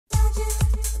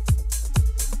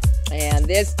And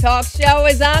this talk show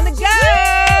is on the go.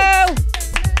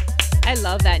 I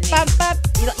love that name. Bop, bop.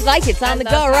 You like it? It's on the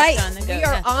go, right? On the go, we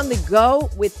are on the go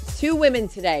with two women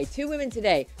today.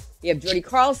 We have Jody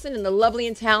Carlson and the lovely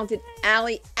and talented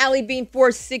Allybean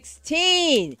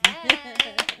 416.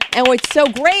 And what's so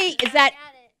great is that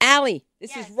Allie,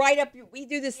 this is right up your, we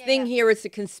do this thing here. It's a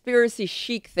conspiracy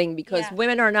chic thing because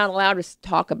women are not allowed to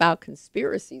talk about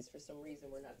conspiracies for some reason.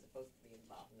 We're not supposed to be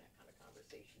involved in that kind of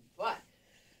conversation. But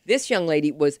this young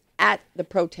lady was at the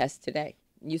protest today.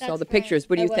 You saw the pictures.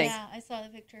 What do you think? Yeah, I saw the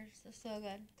pictures. They're so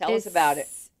good. Tell us about it.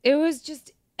 It was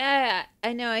just, I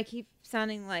know I keep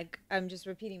sounding like I'm just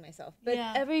repeating myself, but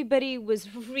everybody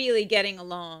was really getting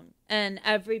along, and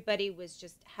everybody was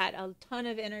just had a ton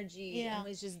of energy and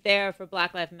was just there for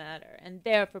Black Lives Matter and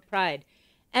there for Pride,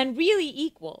 and really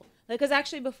equal. Because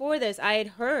actually before this, I had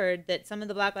heard that some of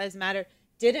the Black Lives Matter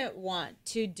didn't want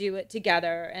to do it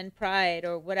together and Pride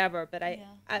or whatever, but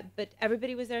but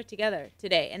everybody was there together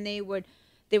today, and they were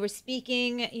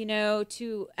speaking, you know,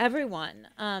 to everyone,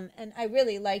 and I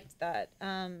really liked that.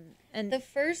 And the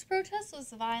first protest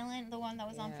was violent, the one that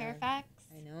was on Fairfax.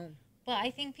 I know. But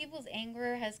I think people's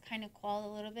anger has kind of cooled a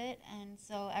little bit, and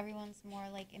so everyone's more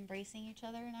like embracing each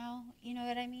other now. You know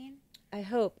what I mean? I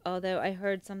hope. Although I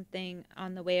heard something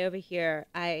on the way over here,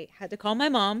 I had to call my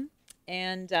mom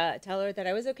and tell her that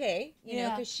I was okay. You know,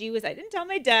 because she was. I didn't tell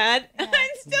my dad.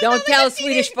 Don't tell a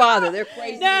Swedish father. They're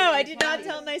crazy. No, I did not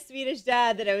tell my Swedish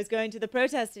dad that I was going to the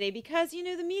protest today because you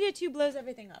know the media too blows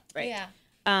everything up, right? Yeah.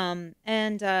 And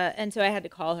so I had to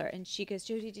call her, and she goes,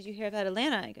 "Jody, did you hear about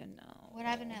Atlanta?" I go, "No." What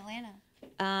happened in Atlanta?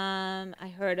 I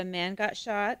heard a man got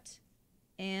shot,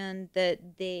 and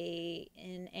that they,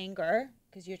 in anger,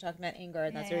 because you're talking about anger,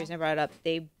 and that's the reason I brought it up.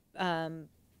 They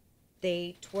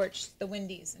torched the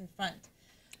Wendy's in front.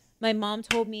 My mom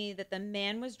told me that the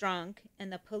man was drunk,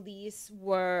 and the police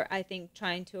were, I think,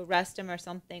 trying to arrest him or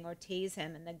something, or tase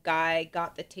him, and the guy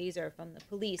got the taser from the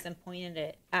police and pointed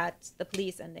it at the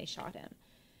police, and they shot him.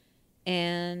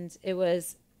 And it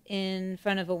was in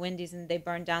front of a Wendy's, and they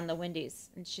burned down the Wendy's.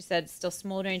 And she said it's still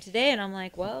smoldering today, and I'm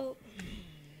like, well,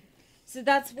 so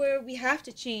that's where we have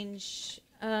to change.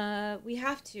 We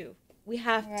have to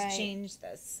change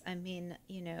this. I mean,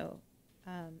 you know,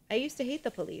 I used to hate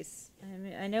the police. I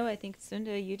mean, I think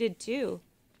Sunda, you did too.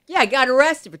 Yeah, I got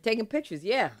arrested for taking pictures.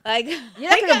 Yeah, like you're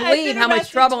not gonna believe how much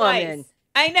trouble I'm in.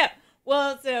 I know.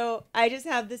 Well, so I just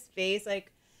have this face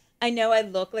like. I know I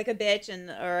look like a bitch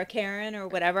or a Karen or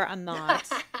whatever. I'm not.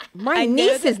 My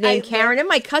niece is named Karen, and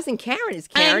my cousin Karen is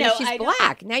Karen, and she's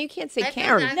black. Now you can't say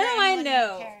Karen. No, I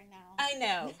know. I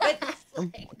know. But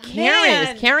Karen.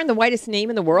 Is Karen the whitest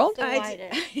name in the world? The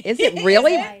whitest. Is it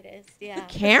really? The whitest, yeah.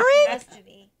 Karen? It has to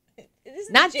be.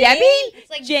 Not Jane? Debbie?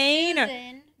 It's like Jane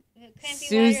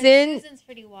Susan. Susan. Susan's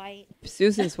pretty white.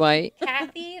 Susan's white.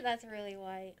 Kathy, that's really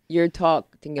white. You're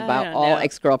talking about all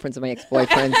ex-girlfriends of my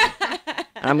ex-boyfriends.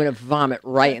 I'm going to vomit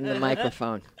right in the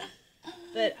microphone.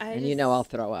 And you know I'll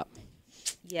throw up.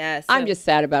 Yes. I'm just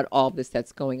sad about all this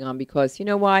that's going on because you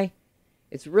know why?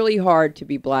 It's really hard to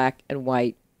be black and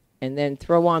white and then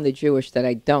throw on the Jewish that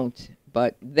I don't,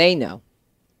 but they know.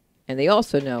 And they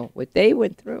also know what they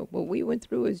went through, what we went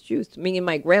through as Jews. Me and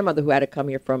my grandmother who had to come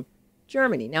here from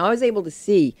Germany. Now, I was able to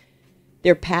see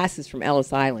their passes from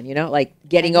Ellis Island, you know, like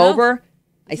getting over.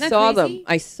 I saw them.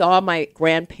 I saw my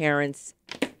grandparents'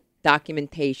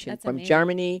 documentation from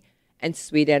Germany and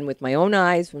Sweden with my own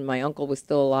eyes when my uncle was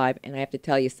still alive. And I have to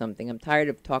tell you something. I'm tired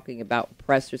of talking about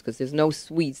oppressors because there's no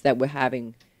Swedes that were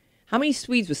having. How many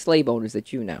Swedes were slave owners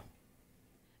that you know?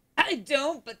 I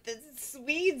don't, but the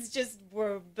Swedes just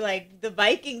were like the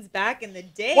Vikings back in the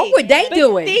day. What were they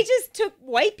doing? They just took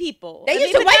white people. They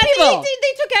just took white people.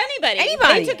 They took anybody.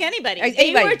 Anybody. They took anybody.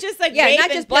 Anybody. They were just like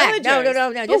not just black. Pillagers.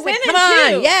 No. But Just women like, come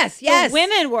on. too. Yes. The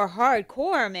women were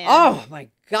hardcore, man. Oh, my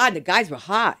God. The guys were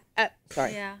hot.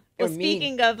 Sorry. Yeah. Well,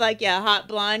 speaking of hot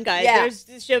blonde guys, there's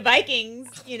the show Vikings,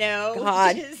 you know.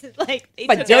 God. Like,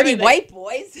 but dirty white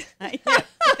boys. I know.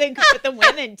 But the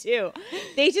women, too.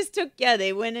 They just took,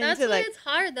 they went into That's why it's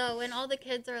hard, though, when all the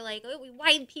kids are like, oh,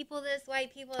 white people this,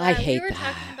 white people that. I hate that. We were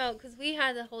talking about, because we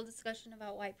had the whole discussion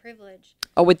about white privilege.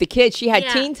 Oh, with the kids. She had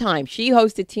teen time. She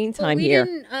hosted teen time here.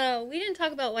 We didn't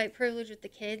talk about white privilege with the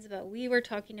kids, but we were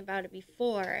talking about it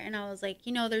before. And I was like,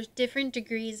 you know, there's different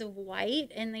degrees of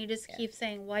white, and they just keep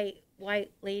saying white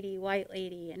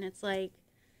lady. And it's like,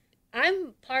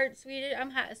 I'm part Swedish.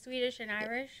 I'm Swedish and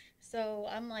Irish. So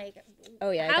I'm like,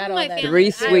 I got all that. Three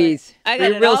Swedes. I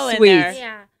got it all in there.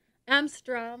 Yeah. I'm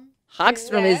Strom.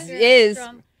 Hagstrom is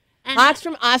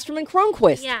Hagstrom, Ostrom, and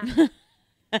Kronquist. Yeah.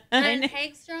 And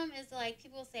Hagstrom is like,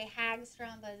 people say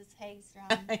Hagstrom, but it's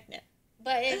Hagstrom. I know.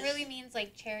 But it really means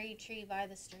like cherry tree by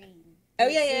the stream. Oh,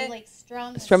 yeah. So, like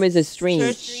strong. Strum is a stream.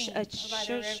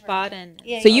 Schurschbaden.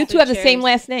 Yeah, So yeah. you two have the same Cherries.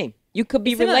 last name. You could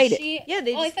be Similar. related. Yeah,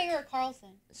 they I just- thought you were Carlson.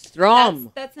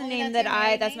 Strum. That's the Oh, name that's that your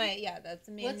maiden that's name? my, yeah, that's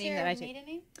the maiden What's name your that I take. maiden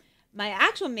name? My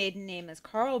actual maiden name is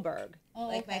Carlberg, Oh,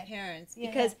 like my okay. parents, Yeah,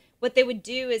 because yeah. what they would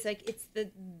do is like it's the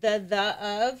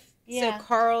of. Yeah. So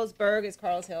Carlsberg is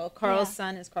Carl's Hill. Carl's Yeah.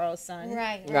 son is Carl's son.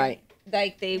 Right.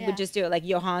 Like they Yeah. would just do it like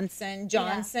Johansson,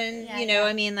 Johnson. Yeah, You know, yeah.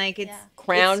 I mean, like it's Yeah.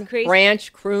 Crown, it's crazy.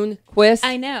 branch, croon, quist.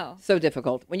 I know. So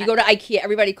difficult. When you go to IKEA,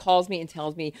 everybody calls me and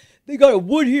tells me, they got a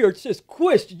wood here. It says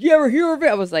quist. Did you ever hear of it?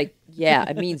 I was like, yeah,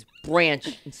 it means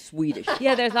branch in Swedish.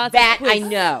 Yeah, there's lots That of I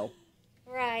know.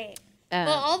 Right. Well,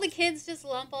 all the kids just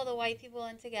lump all the white people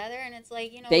in together, and it's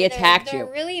like, you know, They attacked they're you.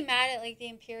 really mad at like the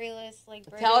imperialists, like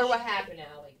British. Tell her what happened,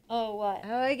 Allie. Oh, what?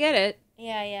 Oh, I get it.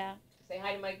 Yeah, yeah. Say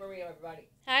hi to Mike Marino, everybody.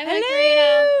 Hi, Mike Marino.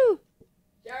 Hello.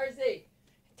 Jersey.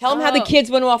 Tell them how the Oh.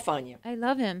 kids went off on you. I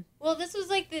love him. Well, this was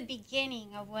like the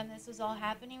beginning of when this was all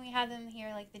happening. We had them here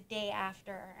like the day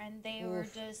after, and they were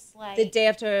just like The day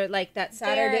after, like that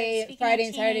Saturday, speaking of Friday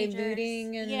and Saturday teenagers,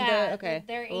 looting, and yeah, okay.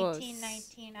 they're Oh, 18,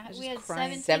 19. I was We just had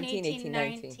crying. 17, 18, 18,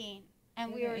 19. 19. And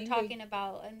Yeah, we they're were angry. talking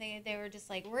about, and they were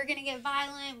just like, we're going to get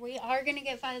violent. We are going to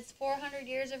get violent. It's 400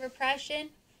 years of repression.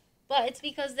 But it's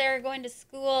because they're going to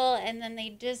school, and then they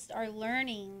just are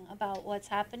learning about what's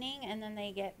happening, and then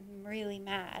they get really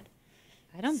mad.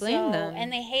 I don't blame them.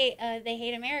 And they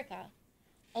hate America.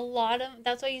 A lot of,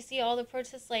 that's why you see all the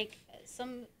protests, like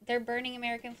they're burning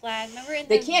American flag. Remember in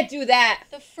They can't do that.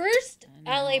 the first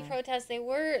I LA know. protest, they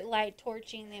were like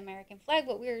torching the American flag,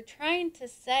 but we were trying to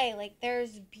say like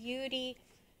there's beauty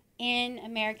in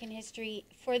American history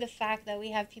for the fact that we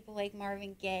have people like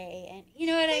Marvin Gaye and you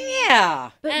know what I mean?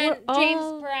 Yeah. But And we're James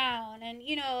all, Brown and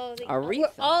you know the, Aretha. we're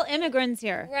all immigrants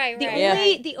here. Right, The right, Yeah.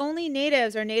 only right. the only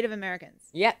natives are Native Americans.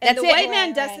 Yeah, And that's the it. white man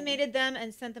Right, right. decimated them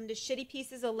and sent them to shitty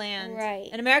pieces of land Right.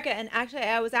 in America. And actually,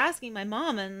 I was asking my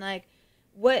mom and like,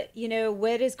 what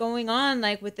is going on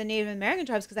like with the Native American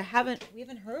tribes because we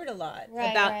haven't heard a lot Right,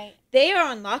 about. right. They are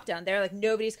on lockdown. They're like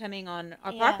nobody's coming on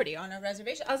our Yeah. property on our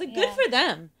reservation. I was like, good Yeah. for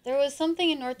them. There was something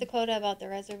in North Dakota about the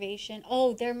reservation.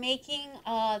 Oh, they're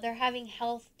having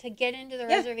health to get into the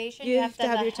Yeah, reservation. you have to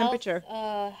have a your temperature.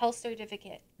 health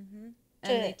certificate.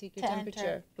 And they take your to temperature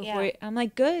enter. before. Yeah. I'm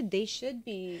like, good. They should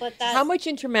be. But that's How much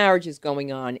intermarriage is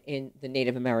going on in the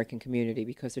Native American community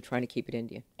because they're trying to keep it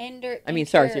Indian? They're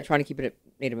trying to keep it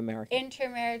Native American.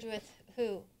 intermarriage with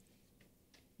who?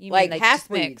 You Like mean, half just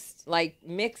breeds, like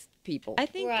mixed people. I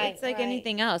think Right, it's like right.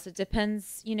 anything else. It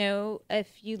depends, if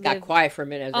you Got live. quiet for a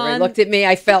minute. As Ray on- looked at me,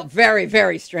 I felt very,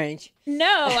 very strange. No,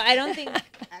 I don't think.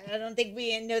 I don't think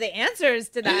we know the answers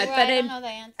to that. Right, but I don't know the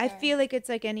answer. I feel like it's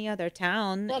like any other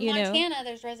town. But you know. Montana,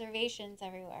 there's reservations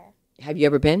everywhere. Have you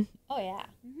ever been? Oh yeah.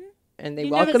 And they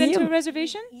You never welcome been you? to a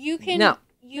reservation? You can No.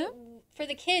 For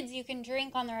the kids, you can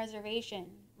drink on the reservation.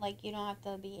 Like you don't have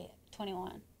to be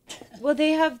 21. Well,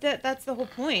 they have that. That's the whole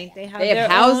point. They have. They their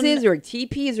have houses own or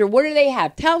teepees or what do they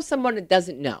have? Tell someone that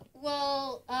doesn't know.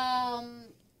 Well,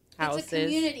 houses. it's a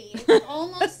community. It's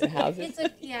almost The houses.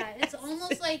 it's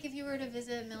almost like if you were to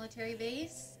visit a military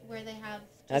base where they have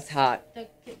That's just hot. the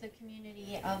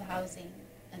community of housing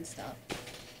and stuff.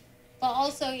 But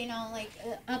also, like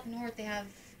up north, they have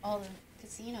all the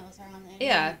casinos around the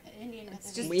Indian It's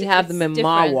reservation. just- We have them in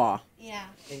different. Mawa Yeah.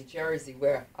 in Jersey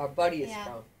where our buddy is Yeah.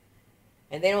 from.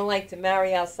 And they don't like to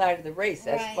marry outside of the race.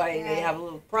 That's Right, why they right. have a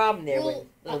little problem there Well,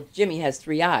 when little Jimmy has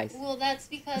 3 eyes. Well, that's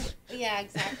because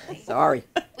exactly. Sorry.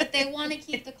 But they want to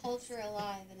keep the culture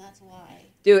alive, and that's why.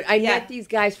 Dude, I Yeah. met these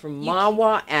guys from You-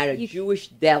 Mawa at a you- Jewish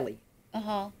deli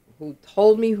Uh-huh. who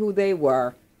told me who they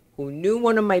were, who knew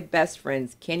one of my best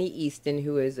friends, Kenny Easton,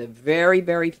 who is a very,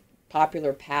 very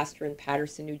popular pastor in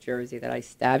Paterson, New Jersey, that I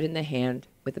stabbed in the hand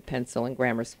with a pencil in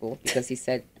grammar school because he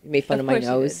said, he made fun of my course you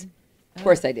nose. did. Of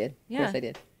course I did. Of Yeah. course I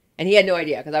did. And he had no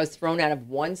idea because I was thrown out of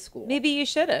one school. Maybe you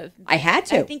should have. I had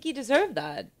to. I think you deserve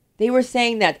that. They were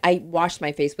saying that I washed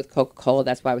my face with Coca-Cola.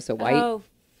 That's why I was so white. Oh,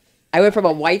 I went from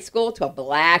a white school to a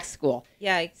black school.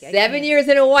 yeah. 7 years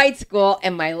in a white school,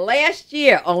 and my last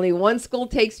year, only one school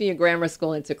takes me to grammar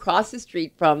school, and it's across the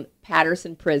street from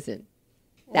Paterson Prison.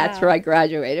 That's Wow. where I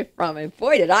graduated from. And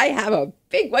boy, did I have a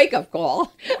big wake-up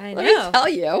call. I Let know. me tell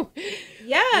you.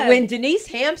 Yeah. When Denise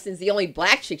Hampson's the only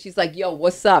black chick, she's like, yo,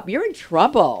 what's up? You're in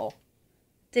trouble.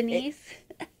 Denise?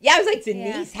 Yeah, I was like,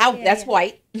 Denise? How? yeah, That's yeah.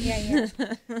 white. Yeah.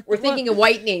 We're thinking of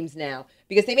white names now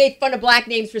because they made fun of black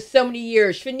names for so many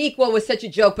years. Shaniqua was such a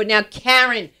joke, but now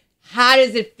Karen, how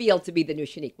does it feel to be the new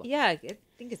Shaniqua? Yeah, I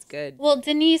think it's good. Well,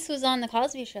 Denise was on the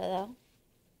Cosby Show, though.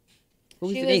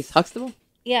 Who's She Denise? was- Huxtable?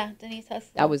 Yeah, Denise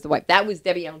Huxtable. That was the wife. That was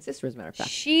Debbie Allen's sister, as a matter of fact.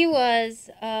 She was,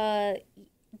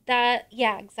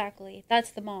 yeah, exactly.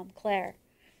 That's the mom, Claire.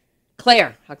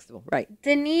 Claire Huxtable, right.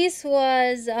 Denise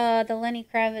was the Lenny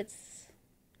Kravitz.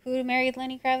 Who married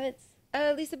Lenny Kravitz?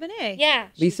 Lisa Bonet. Yeah.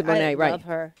 Lisa Bonet, right. I love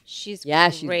her. She's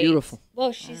she's great. beautiful.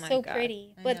 Well, she's my so God.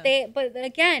 pretty. I But know. but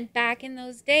again, back in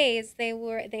those days, they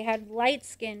had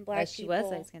light-skinned black She people.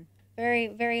 was light skin. Very,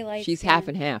 very light. She's half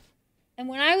and half. And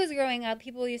when I was growing up,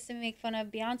 people used to make fun of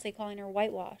Beyonce, calling her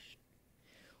whitewashed.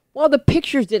 Well, the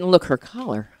pictures didn't look her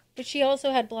color. But she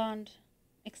also had blonde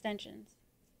extensions.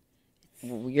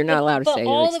 You're not allowed to But say her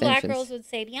all the black extensions. girls would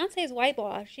say, Beyonce's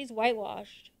whitewashed. She's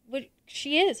whitewashed. But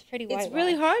she is pretty whitewashed. It's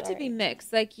really hard to sorry. be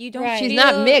mixed. Like, you don't Right. She's feel-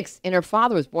 not mixed, and her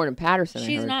father was born in Patterson. I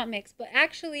She's heard. not mixed. But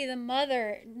actually, the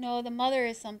mother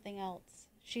is something else.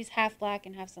 She's half black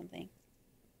and half something.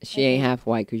 She ain't half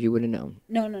white because you would have known.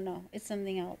 No. It's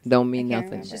something else. Don't mean I can't nothing.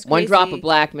 remember. Just One drop crazy. of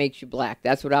black makes you black.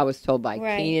 That's what I was told by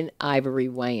Right. Keenan Ivory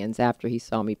Wayans after he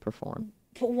saw me perform.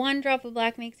 But one drop of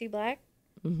black makes you black?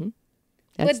 Mm-hmm.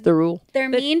 That's But- the rule. They're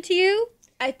mean to you?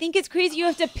 I think it's crazy you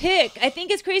have to pick. I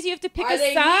think it's crazy you have to pick Are a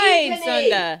they side, mean to me?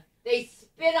 Sunda. They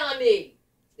spit on me.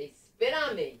 They spit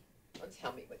on me. Don't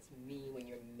tell me what's mean when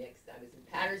you're mixed. I was in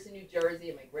Patterson, New Jersey,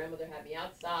 and my grandmother had me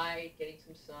outside getting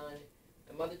some sun.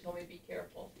 My mother told me to be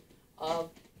careful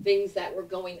of things that were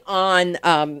going on.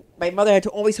 My mother had to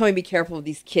always tell me to be careful of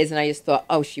these kids, and I just thought,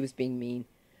 oh, she was being mean.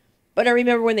 But I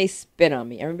remember when they spit on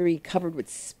me. I remember being covered with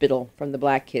spittle from the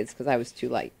black kids because I was too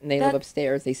light. And they live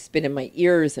upstairs. They spit in my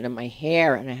ears and in my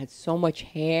hair, and I had so much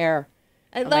hair.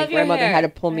 I And love my your grandmother hair. had to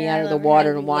pull me Yeah, out I of the love her water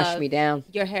hair. and wash Love me down.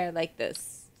 your hair like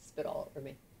this. Spit all over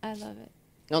me. I love it.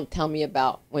 Don't tell me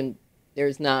about when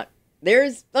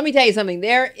let me tell you something.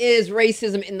 There is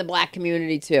racism in the black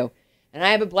community too. And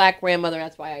I have a black grandmother.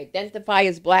 That's why I identify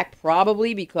as black,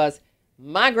 probably because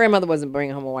my grandmother wasn't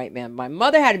bringing home a white man. My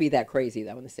mother had to be that crazy,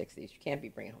 though, in the 60s. You can't be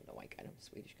bringing home the white guy, no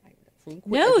Swedish guy.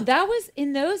 No, that was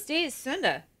in those days,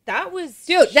 Sunda. That was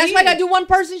Dude, that's why I got to huge. do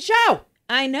one-person show.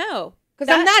 I know.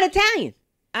 Because I'm not Italian.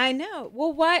 I know.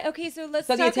 Well, why? Okay, so let's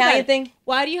So talk the Italian about it. thing?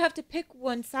 Why do you have to pick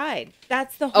one side?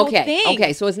 That's the whole thing.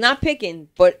 Okay, so it's not picking,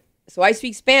 but so I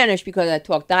speak Spanish because I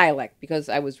talk dialect because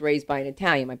I was raised by an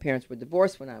Italian. My parents were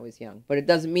divorced when I was young, but it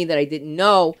doesn't mean that I didn't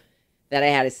know that I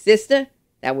had a sister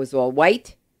that was all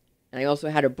white, and I also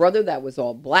had a brother that was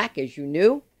all black, as you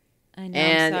knew. I know.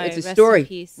 And I'm sorry. it's a Rest story. in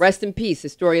peace. Rest in peace, the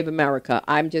story of America.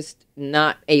 I'm just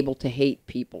not able to hate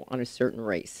people on a certain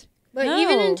race. But No.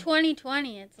 even in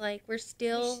 2020, it's like we're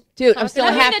still. Dude, I'm talking still a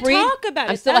I about- mean, to half breed. talk about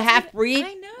I'm it. still a That's half what- breed.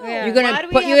 I know. Yeah. You're Why gonna do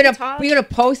we have to talk? you're gonna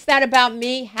post that about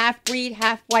me, half breed,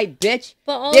 half white bitch.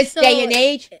 But also, This day and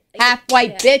age, half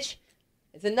white yeah. bitch.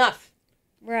 It's enough.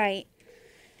 Right.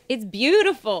 It's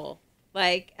beautiful.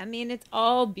 Like, I mean, it's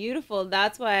all beautiful.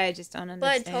 That's why I just don't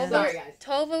But understand. Sorry, guys.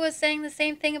 Tova was saying the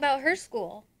same thing about her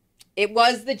school. It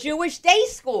was the Jewish day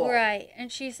school. Right.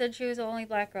 And she said she was the only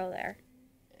black girl there.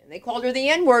 And they called her the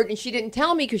N-word, and she didn't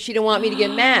tell me because she didn't want me to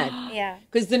get mad. Yeah.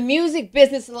 Because the music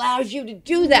business allows you to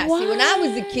do that. See, when I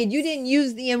was a What? kid, you didn't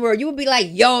use the N-word. You would be like,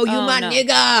 yo, you Oh, my no.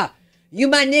 nigga. You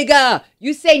my nigga.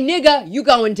 You say nigga, you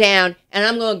going down, and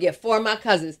I'm going to get 4 of my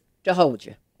cousins to hold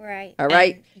you. Right. All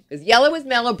right? Because yellow is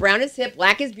mellow, brown is hip,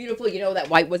 black is beautiful. You know that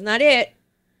white was not it.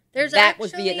 There's That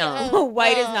was actually Vietnam.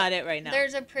 White is not it right now.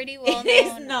 There's a pretty well It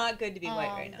is known. not good to be white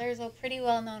right now. There's a pretty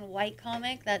well known white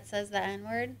comic that says the N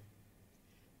word.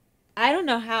 I don't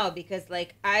know how because,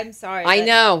 like, I'm sorry. I but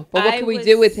know. But what I can we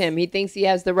do was- with him? He thinks he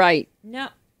has the right. No,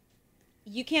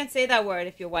 you can't say that word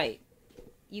if you're white.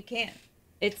 You can't.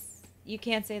 You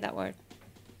can't say that word.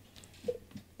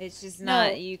 It's just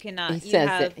not. No. You cannot. He you says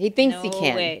have it. He thinks he no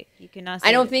can. way. You cannot. Say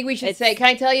I don't it. think we should It's- say. Can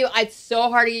I tell you? It's so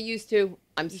hard to get used to.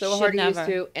 I'm You so should hard to get used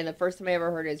never. to. And the first time I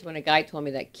ever heard it is when a guy told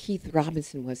me that Keith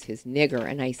Robinson was his nigger,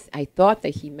 and I thought that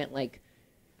he meant like,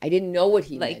 I didn't know what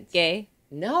he like meant. gay.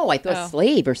 No, I thought Oh.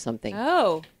 slave or something.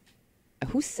 Oh,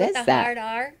 Who says With the that? hard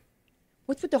R.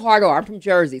 What's with the hard R? I'm from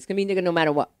Jersey. It's gonna be nigga no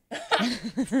matter what.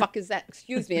 The fuck is that?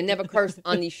 Excuse me. I never curse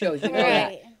on these shows. You know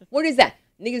Right. that. What is that?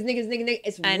 Niggas, niggas, nigga, nigga.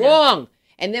 It's I know. wrong.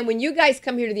 And then when you guys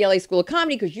come here to the LA School of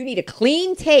Comedy because you need a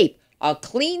clean tape,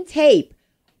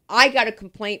 I got a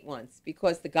complaint once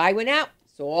because the guy went out,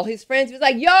 saw all his friends. He was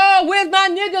like, yo, where's my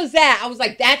niggas at? I was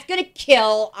like, that's going to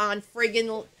kill on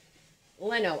friggin'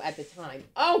 Leno at the time.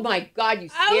 Oh, my God, you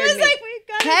scared I was me. like, we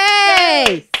got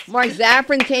Hey! Mark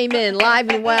Zaffron came in live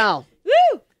and well.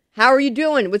 Woo! How are you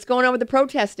doing? What's going on with the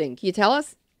protesting? Can you tell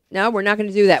us? No, we're not going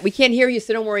to do that. We can't hear you,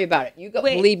 so don't worry about it. You go.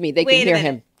 Wait, Believe me, they wait can a hear minute.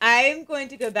 him. I'm going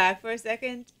to go back for a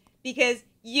second because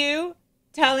you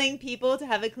telling people to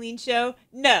have a clean show,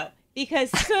 no, because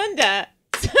Sunda,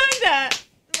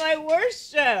 my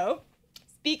worst show,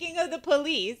 speaking of the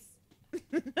police,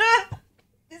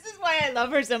 this is why I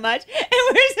love her so much, and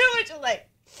we're so much alike.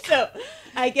 So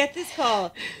I get this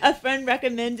call. A friend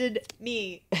recommended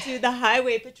me to the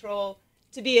highway patrol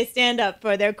to be a stand-up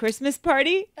for their Christmas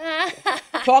party.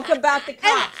 Talk about the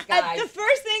cops, guys. The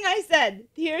first thing I said,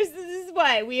 this is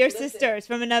why we are sisters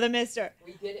from another mister.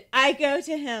 We did it. I go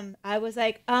to him. I was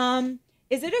like,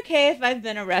 is it okay if I've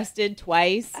been arrested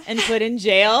twice and put in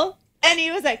jail? And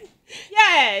he was like,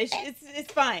 yeah,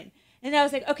 it's fine. And I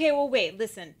was like, okay, well, wait,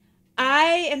 listen.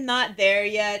 I am not there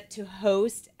yet to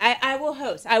host. I will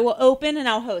host. I will open and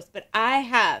I'll host. But I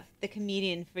have the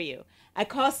comedian for you. I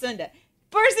call Sunda.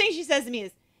 First thing she says to me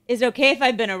is it okay if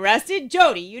I've been arrested?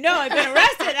 Jody, you know I've been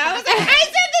arrested. I was like, I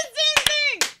said the same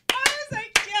thing. I was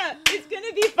like, yeah, it's going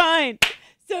to be fine.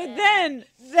 So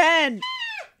then,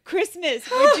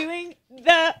 Christmas, we're doing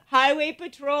the highway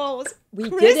patrol's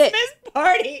Christmas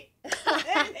party.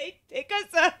 Then they pick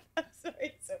us up. I'm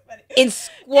sorry, it's so funny. In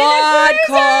squad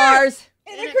cars.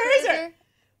 In a cruiser.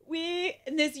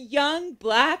 And this young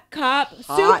black cop,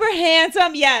 Hot. super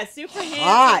handsome. Yeah, super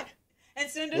handsome. And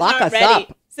Sunda's not ready.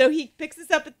 Up. So he picks us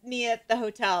up with me at the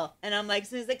hotel. And I'm like,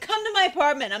 Sunda's like, come to my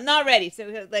apartment. I'm not ready.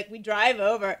 So like we drive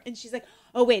over. And she's like,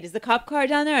 oh, wait, is the cop car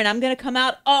down there? And I'm going to come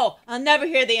out. Oh, I'll never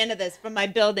hear the end of this from my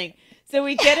building. So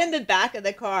we get in the back of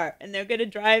the car. And he's going to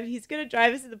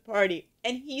drive us to the party.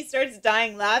 And he starts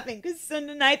dying laughing because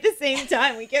Sunda and I at the same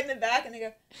time. We get in the back and I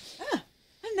go,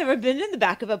 I've never been in the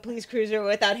back of a police cruiser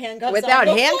without handcuffs. Without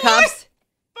handcuffs?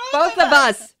 Both of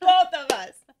us. Both of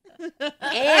us.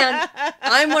 And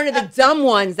I'm one of the dumb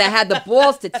ones that had the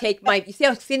balls to take you see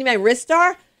how skinny my wrists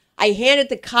are? I handed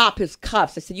the cop his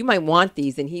cuffs. I said, you might want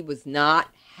these. And he was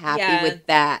not happy with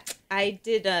that. I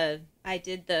did the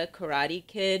Karate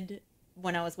Kid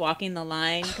when I was walking the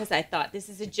line because I thought this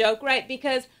is a joke, right?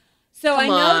 Because I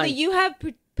know that you have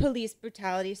police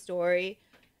brutality story.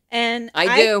 And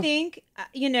I think,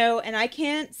 and I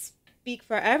can't speak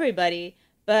for everybody,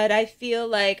 but I feel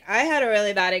like I had a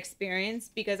really bad experience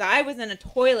because I was in a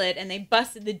toilet and they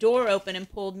busted the door open and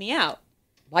pulled me out.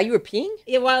 While you were peeing?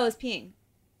 Yeah, while I was peeing.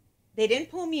 They didn't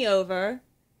pull me over.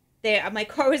 My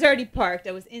car was already parked.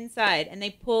 I was inside and they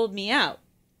pulled me out.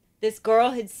 This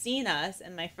girl had seen us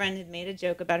and my friend had made a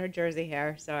joke about her Jersey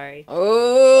hair. Sorry.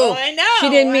 Oh, I know. She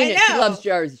didn't mean it. She loves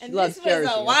Jersey. She loves Jersey. This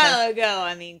was a while ago.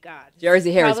 I mean, God.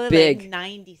 Jersey hair is big. Like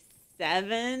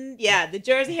 97. Yeah, the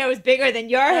Jersey hair was bigger than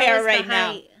your hair right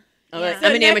now. Oh, yeah.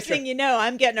 I'm an next amateur. Thing you know,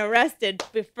 I'm getting arrested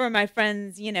for my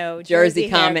friend's,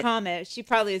 Jersey comment. She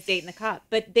probably was dating the cop.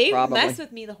 But they messed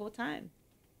with me the whole time.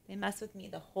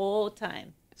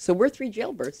 So we're 3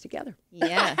 jailbirds together.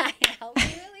 Yeah.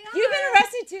 You've been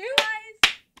arrested too?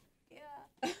 Yeah.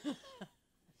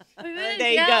 We've been in There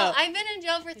jail. you go. I've been in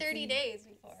jail for 30 days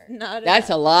before. That's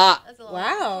a lot. That's a lot.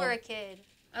 Wow. For a kid.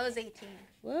 I was 18.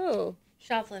 Whoa.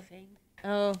 Shoplifting.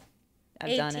 Oh, I've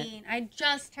 18. done it. I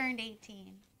just turned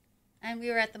 18. And we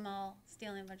were at the mall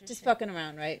stealing a bunch of Just shit. fucking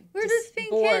around, right? We're just being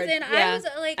bored. kids, and Yeah. I was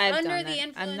like I've under done the that. I'm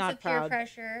influence not of peer proud.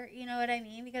 pressure. You know what I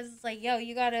mean? Because it's like, yo,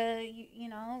 you gotta,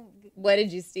 What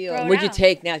did you steal? Throw it What'd you out.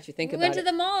 take now that you think we about went it? to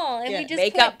the mall, and we just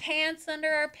Makeup. put pants under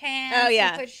our pants. Oh,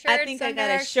 yeah. We put shirts I think I under got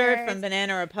a our shirt shirts. from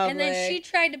Banana Republic. And then she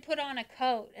tried to put on a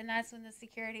coat, and that's when the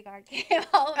security guard came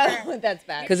over. Oh, that's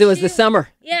bad. Because it was the summer.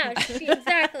 Yeah,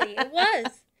 exactly. It was.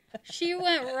 She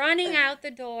went running out the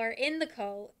door in the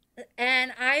coat,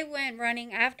 and I went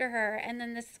running after her, and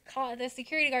then the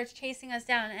security guard's chasing us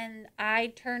down, and I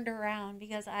turned around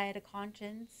because I had a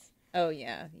conscience. Oh,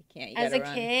 yeah. You can't. You As a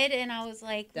gotta run. kid, and I was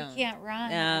like, Don't. we can't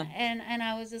run. Yeah. And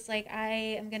I was just like, I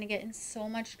am going to get in so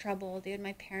much trouble, dude.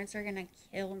 My parents are going to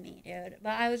kill me, dude.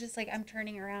 But I was just like, I'm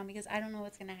turning around because I don't know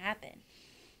what's going to happen.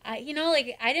 I didn't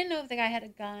know if the guy had a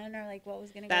gun or like what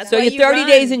was going to go down. So you're 30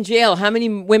 days in jail. How many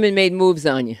women made moves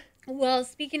on you? Well,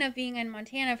 speaking of being in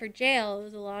Montana for jail, there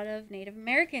was a lot of Native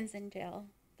Americans in jail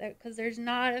because there's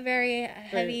not a very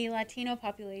heavy Latino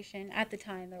population at the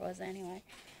time. There was anyway.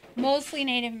 Mostly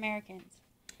Native Americans.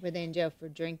 Were they in jail for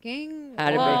drinking?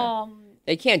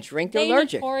 They can't drink. They're They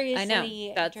allergic. notoriously I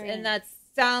know. drink. That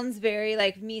sounds very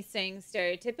like me saying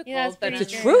stereotypical. Yeah, that's but pretty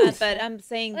It's the truth. But I'm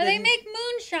saying Well, they make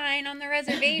moonshine on the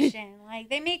reservation. Like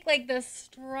they make like the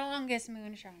strongest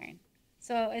moonshine.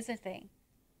 So it's a thing.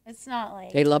 It's not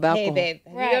like They love alcohol. Hey,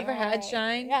 babe, have you ever had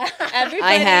shine? Yeah.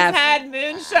 Everybody's have. had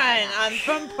moonshine. I'm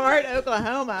from Part,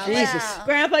 Oklahoma. Jesus. Wow.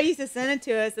 Grandpa used to send it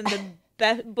to us in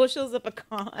the bushels of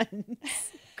pecans.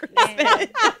 Christmas.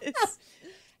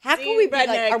 How See, can we be like?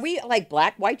 rednecks. Are we like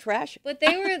black, white trash? But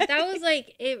that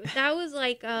was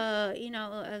like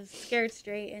a scared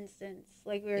straight instance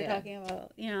like we were talking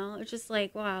about. It's just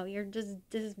like, wow, you're just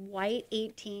this white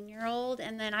 18-year-old,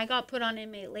 and then I got put on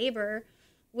inmate labor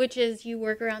which is you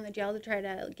work around the jail to try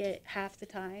to get half the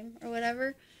time or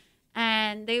whatever.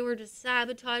 And they were just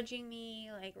sabotaging me,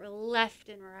 like, left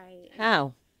and right.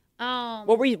 How?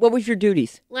 What was your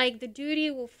duties? Like, the duty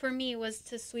for me was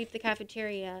to sweep the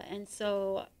cafeteria, and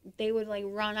so they would, like,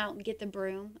 run out and get the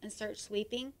broom and start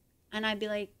sweeping, and I'd be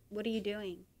like, what are you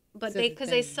doing? But because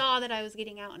they saw that I was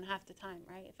getting out in half the time,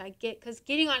 right? Because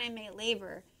getting on inmate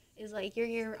labor is like, you're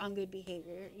here on good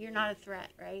behavior. You're not a threat,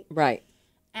 right? Right.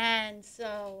 And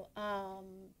so,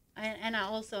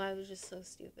 I was just so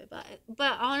stupid.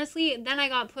 But honestly, then I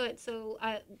got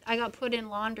put in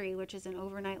laundry, which is an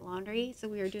overnight laundry. So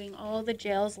we were doing all the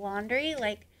jail's laundry,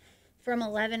 like from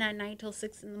 11 at night till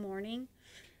 6 in the morning.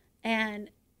 And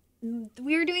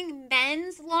we were doing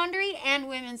men's laundry and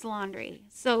women's laundry.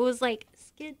 So it was like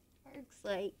skid marks,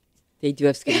 like. They do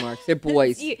have skid marks. They're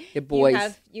boys. They're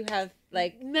boys. You have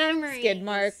like memories. Skid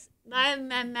marks. I have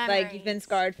memories. Like you've been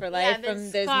scarred for life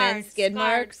from those men's skid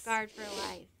marks. Scarred for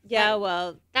life. Yeah,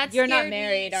 well, you're not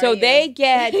married, are so you? they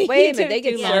get, wait a minute, they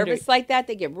get laundry. service like that?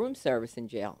 They get room service in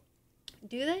jail.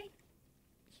 Do they?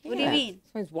 Yeah. What do you mean?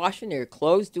 Someone's washing your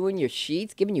clothes, doing your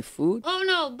sheets, giving you food. Oh,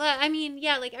 no, but I mean,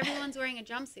 yeah, like everyone's wearing a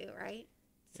jumpsuit, right?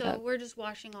 So we're just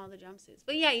washing all the jumpsuits.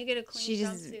 But yeah, you get a clean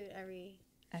jumpsuit every...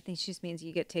 I think she just means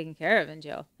you get taken care of in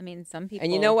jail. I mean, some people...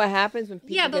 And you know what happens when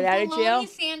people get out of jail? Yeah, but bologna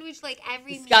sandwich, like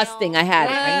every Disgusting. meal. I had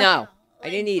it. I know. Like, I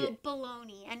didn't eat it.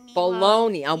 Bologna. And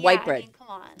bologna on white bread. I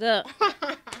mean, come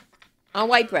on. On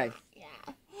white bread. Yeah.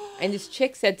 And this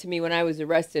chick said to me when I was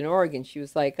arrested in Oregon, she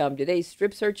was like, did they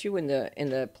strip search you in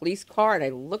the police car? And I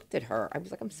looked at her. I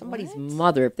was like, I'm somebody's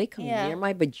mother. If they come near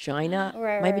my vagina,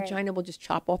 my vagina will just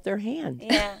chop off their hand.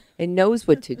 Yeah. It knows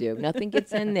what to do. Nothing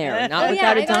gets in there. Not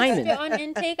without a diamond. On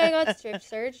intake, I got strip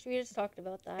searched. We just talked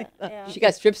about that. Yeah. She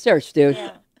got strip searched, dude.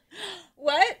 Yeah.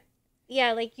 What?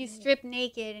 Yeah, like you strip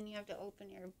naked and you have to open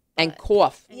your butt. And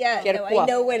cough. Yeah, she had a cough. I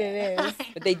know what it is.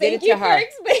 But they did it to her.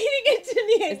 Thank you for explaining it to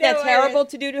me. Is that terrible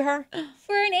to do to her?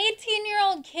 For an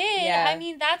 18-year-old kid, Yeah. I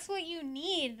mean, that's what you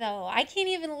need, though. I can't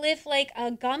even lift, like,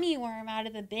 a gummy worm out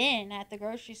of the bin at the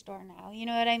grocery store now. You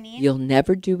know what I mean? You'll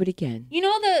never do it again. You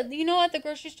know at the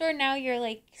grocery store now you're,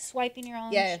 like, swiping your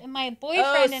own. Yeah. And my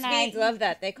boyfriend and I. Swedes love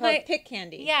that. They call it pick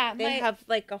candy. Yeah. They have,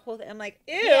 like, a whole thing. I'm like,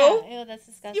 ew. Yeah, ew, that's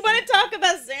disgusting. You want to talk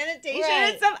about sanitation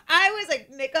and Right. stuff? I was like,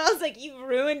 Nichols, like, you've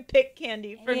ruined pick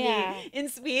candy for me in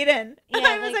Sweden. Yeah,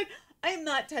 I was like, I'm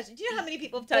not touching. Do you know how many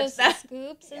people have touched those that?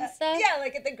 scoops and stuff? Yeah,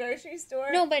 like at the grocery store.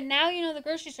 No, but now, the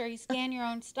grocery store, you scan your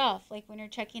own stuff, like when you're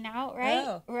checking out, right?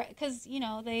 Oh. Because,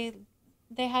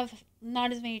 they have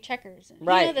not as many checkers.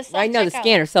 Right. The I know, the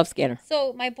scanner, self-scanner.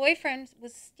 So my boyfriend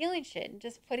was stealing shit and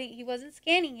just he wasn't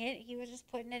scanning it. He was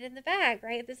just putting it in the bag,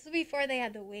 right? This was before they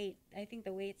had the weight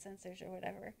sensors or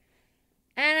whatever.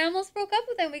 And I almost broke up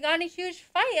with him. We got in a huge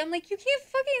fight. I'm like, you can't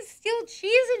fucking steal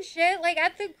cheese and shit, like,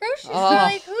 at the grocery store.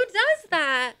 Like, who does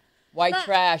that? White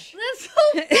trash. That's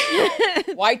so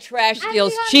bad. White trash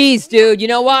steals cheese, dude. You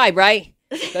know why, right?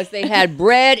 Because they had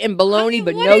bread and bologna,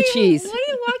 but no cheese. What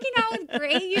are you walking out with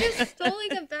grapes? You just stole,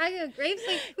 like, a bag of grapes?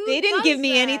 Like, who They didn't does give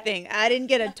me that? anything. I didn't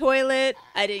get a toilet.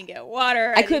 I didn't get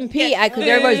water. I couldn't pee because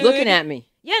everybody's looking at me.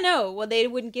 Yeah, no. Well, they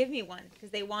wouldn't give me one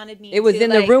because they wanted me It was to, in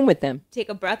the room with them. take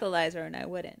a breathalyzer, and I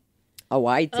wouldn't. Oh,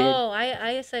 I did. Oh,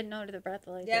 I said no to the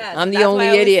breathalyzer. Yeah, I'm the that's only why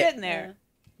I was idiot. sitting there.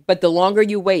 But the longer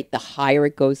you wait, the higher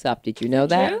it goes up. Did you know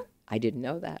that? True? I didn't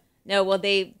know that. No, well,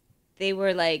 they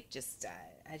were like just.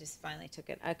 I just finally took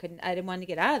it. I didn't want to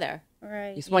get out of there. Right.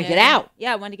 You just want to get out.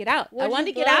 Yeah, I wanted to get out. What'd I wanted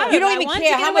you to get blow? out. You don't I even wanted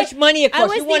care to get how away. much money it I costs.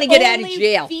 was You want to the get out of only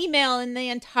jail. female in the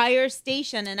entire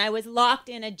station, and I was locked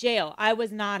in a jail. I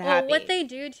was not happy. Well, what they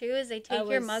do too is they take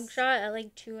your was- mugshot at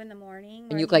like 2 in the morning. And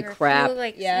when you look like you're- crap. You look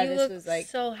like, Yeah, you this look was like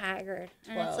so haggard,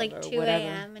 and it's 12 like or 2 whatever.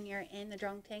 a.m. and you're in the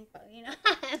drunk tank. But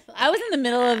I was in the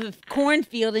middle of a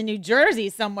cornfield in New Jersey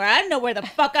somewhere. I didn't know where the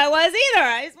fuck I was either.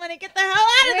 I just want to get the hell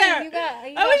out of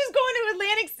there. I was just going to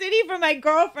Atlantic City for my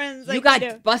girlfriend's. You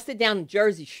got busted down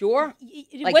Jersey Shore?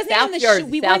 It Like wasn't South in the Jersey,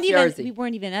 we South weren't Jersey. We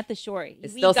weren't even at the shore.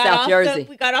 It's We still got South off Jersey.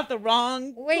 We got off the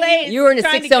wrong Wait, place. You were in a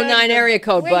trying to go to 609 the- area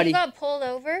code, Wait, buddy. you got pulled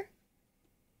over?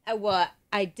 Well,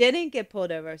 I didn't get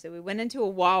pulled over, so we went into a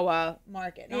Wawa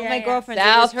market. And all Yeah, my yeah. girlfriends.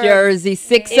 South it was her, Jersey,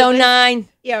 609.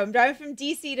 Yeah, I'm driving from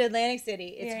DC to Atlantic City.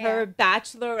 It's Yeah, her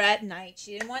bachelorette night.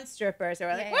 She didn't want strippers, so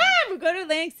we're like, Yeah, wow, yeah. we're going to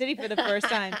Atlantic City for the first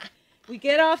time. We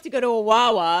get off to go to a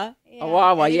Wawa. Yeah. A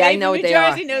Wawa, yeah, I know what they New are.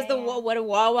 Jersey knows Yeah, yeah. what a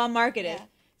Wawa market is. Yeah.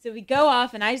 So we go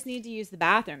off, and I just need to use the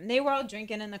bathroom. They were all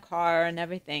drinking in the car and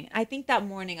everything. I think that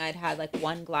morning I'd had like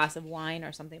 1 glass of wine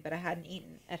or something, but I hadn't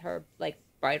eaten at her like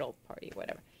bridal party or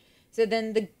whatever. So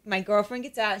then my girlfriend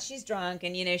gets out and she's drunk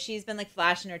and, you know, she's been like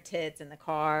flashing her tits in the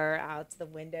car out to the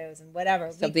windows and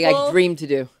whatever. Something I dreamed to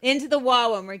do. Into the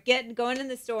wall when we're going in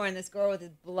the store and this girl with this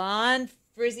blonde,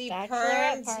 frizzy,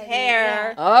 permed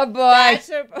hair. Yeah. Oh boy.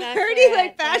 Bachelor party,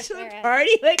 like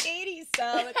 80s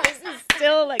style.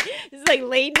 Like, this is like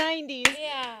late 90s.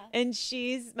 Yeah. And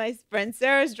my friend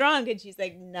Sarah's drunk and she's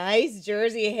like, nice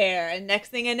Jersey hair. And next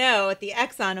thing I know, at the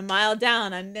Exxon a mile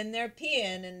down, I'm in there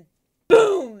peeing and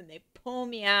boom, and they pull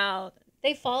me out.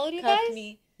 They followed you guys?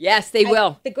 Me. Yes, they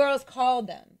will. The girls called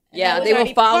them. Yeah, they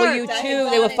will follow you too.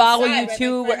 They will follow you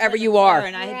too wherever you are.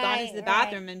 And I had gone into the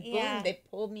bathroom and boom, they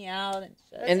pulled me out.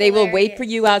 And they will wait for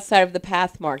you outside of the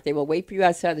Pathmark. They will wait for you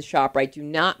outside of the shop, right? Do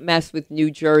not mess with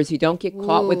New Jersey. Don't get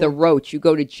caught with a roach. You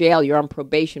go to jail. You're on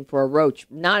probation for a roach.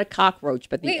 Not a cockroach,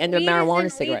 but the end of a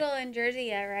marijuana cigarette. Weed isn't legal in Jersey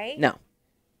yet, right? No.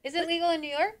 Is it legal in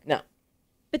New York? No.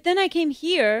 But then I came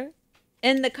here.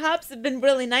 And the cops have been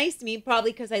really nice to me,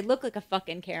 probably because I look like a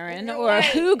fucking Karen or a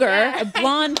cougar, a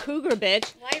blonde cougar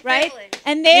bitch, right?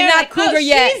 And they're not like, cougar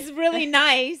yet. She's really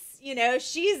nice, you know.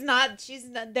 She's not.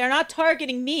 They're not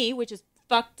targeting me, which is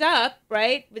fucked up,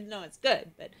 right? But no, it's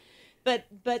good.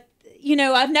 But you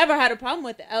know, I've never had a problem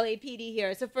with the LAPD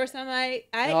here. It's the first time I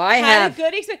had a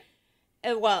good experience.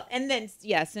 Well, and then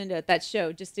Sunda at that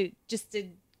show, just to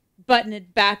button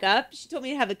it back up, she told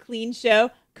me to have a clean show.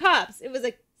 Cops, it was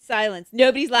like. Silence.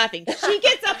 Nobody's laughing. She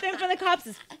gets up there in front of the cops,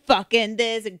 is fucking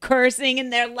this and cursing,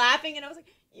 and they're laughing. And I was like,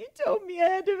 you told me I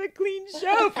had to have a clean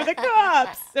show for the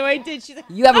cops. So I did. She's like,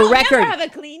 you have a record. Never have a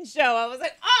clean show. I was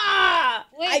like,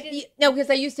 no, because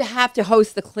I used to have to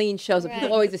host the clean shows, and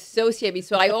people always associate me.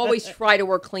 So I always try to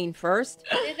work clean first.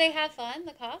 Did they have fun,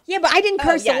 the cops? Yeah, but I didn't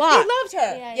curse a lot. They loved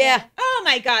her. Yeah. Oh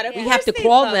my God. We have to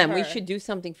call them. We should do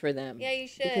something for them. Yeah, you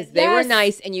should. Because they were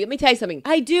nice. And let me tell you something.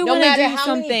 I do want to do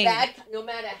something. No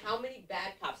matter how many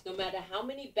bad cops, no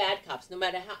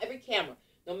matter how every camera.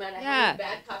 No matter how many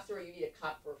bad cops there are, you need a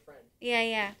cop for a friend.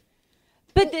 Yeah.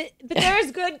 But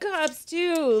there's good cops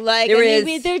too. Like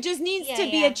there just needs to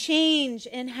be a change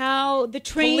in how the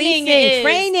training is.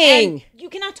 Training. And you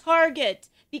cannot target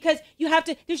because you have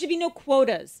to. There should be no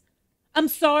quotas. I'm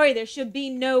sorry, there should be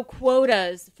no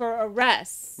quotas for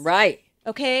arrests. Right.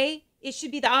 Okay. It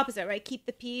should be the opposite, right? Keep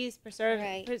the peace, preserve,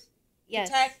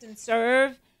 protect, and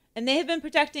serve. And they have been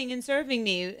protecting and serving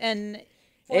me, and.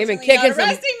 They've been kicking not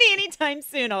arresting me anytime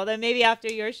soon, although maybe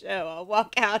after your show I'll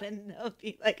walk out and they'll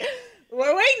be like,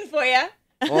 we're waiting for you.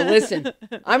 Well, listen,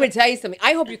 I'm going to tell you something.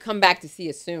 I hope you come back to see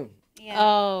us soon. Yeah.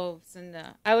 Oh,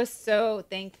 Sunda. I was so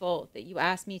thankful that you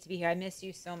asked me to be here. I miss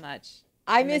you so much.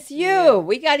 I miss you.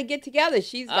 We got to get together.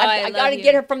 I got to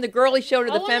get her from the girly show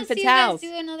to the Femme Fatales. I want to see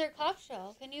you guys do another cop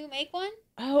show. Can you make one?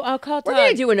 Oh, I'll call Todd. We're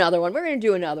going to do another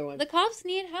one. The cops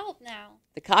need help now.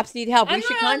 The cops need help. We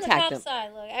should contact them. I'm on the cop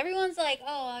side. Look, everyone's like,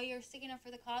 "Oh, you're sticking up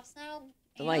for the cops now."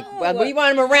 Well, we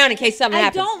want them around in case something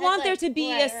happens. I don't want there to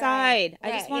be a side.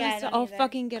 I just want us to all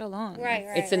fucking get along. Right.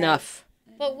 It's enough.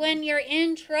 But when you're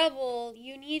in trouble,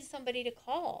 you need somebody to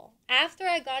call. After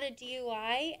I got a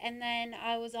DUI, and then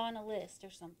I was on a list or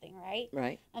something, right?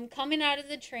 Right. I'm coming out of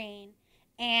the train,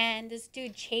 and this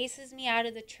dude chases me out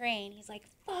of the train. He's like,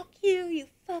 "Fuck you, you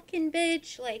fucking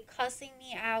bitch!" Like cussing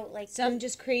me out, like some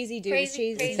just crazy dude.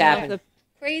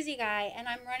 Crazy guy, and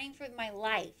I'm running for my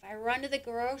life. I run to the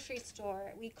grocery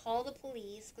store. We call the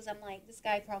police because I'm like, this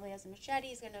guy probably has a machete.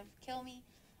 He's gonna kill me.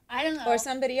 I don't know. Or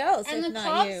somebody else. And the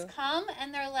cops come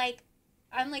and they're like,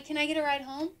 I'm like, can I get a ride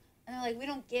home? And they're like, we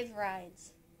don't give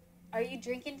rides. Are you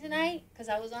drinking tonight? Because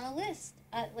I was on a list.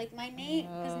 Like my name,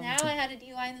 because now I had a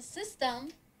DUI in the system,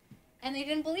 and they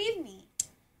didn't believe me.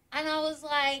 And I was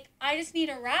like, I just need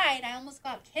a ride. I almost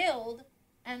got killed.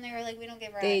 And they were like, we don't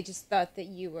give rides. They just thought that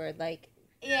you were like...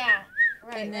 Yeah,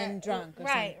 right. And then drunk or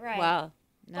right, something. Right. Wow.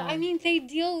 No. But, I mean, they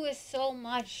deal with so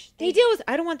much. They deal with...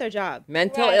 I don't want their job.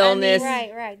 Mental illness.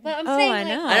 Right. But I'm saying, I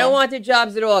know. I don't want their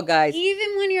jobs at all, guys.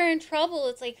 Even when you're in trouble,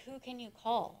 it's like, who can you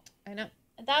call? I know.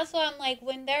 That's why I'm like,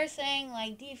 when they're saying,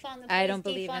 like, defund the police, I don't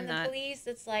believe in that. Police,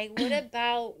 it's like, what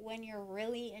about when you're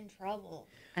really in trouble?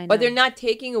 I know. But they're not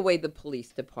taking away the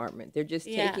police department. They're just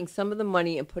taking some of the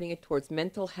money and putting it towards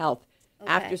mental health,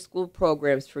 after-school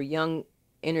programs for young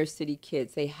inner-city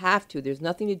kids. They have to. There's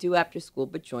nothing to do after school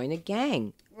but join a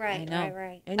gang. Right.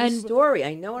 End of story.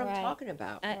 I know what I'm talking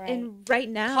about. And right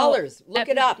now... Colors. Look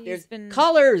it up. There's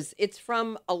Colors. It's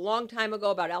from a long time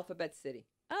ago about Alphabet City.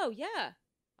 Oh, yeah.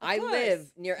 I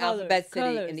live near Alphabet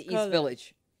City in the East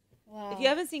Village. Wow. If you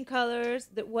haven't seen Colors,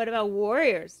 what about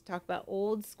Warriors? Talk about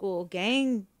old school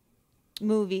gang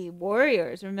movie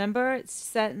Warriors. Remember? It's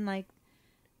set in like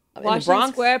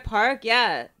Washington Square Park.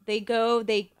 Yeah. They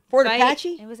Fort fight.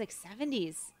 Apache? It was like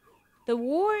 70s. The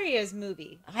Warriors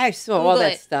movie. I saw all Google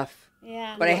that it. stuff.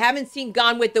 Yeah. But I haven't seen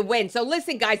Gone with the Wind. So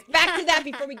listen, guys, back to that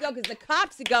before we go, because the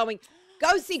cops are going.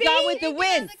 Go see Gone with the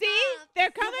Wind. See? They're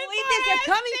coming Believe for this, us.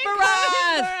 they're coming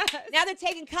for us. Now they're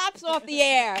taking cops off the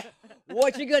air.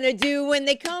 What you gonna do when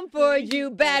they come for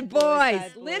you, bad boys?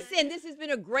 Bad boys. Listen, this has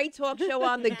been a great talk show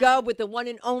on the go with the one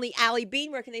and only Allybean.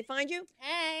 Where can they find you?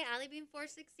 Hey,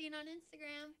 Allybean416 on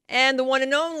Instagram. And the one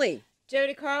and only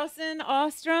Jody Carlson,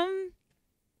 Ostrom.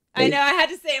 I know I had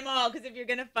to say them all because if you're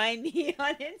going to find me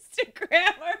on Instagram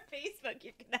or Facebook,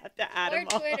 you're going to have to add them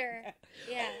all. Or Twitter.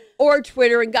 Yeah. or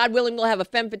Twitter. And God willing, we'll have a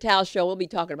Femme Fatale show. We'll be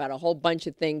talking about a whole bunch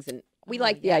of things. And we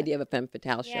like the idea of a Femme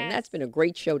Fatale show. And that's been a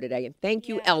great show today. And thank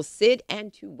you, El Cid,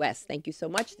 and to Wes. Thank you so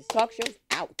much. This talk show's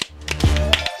out.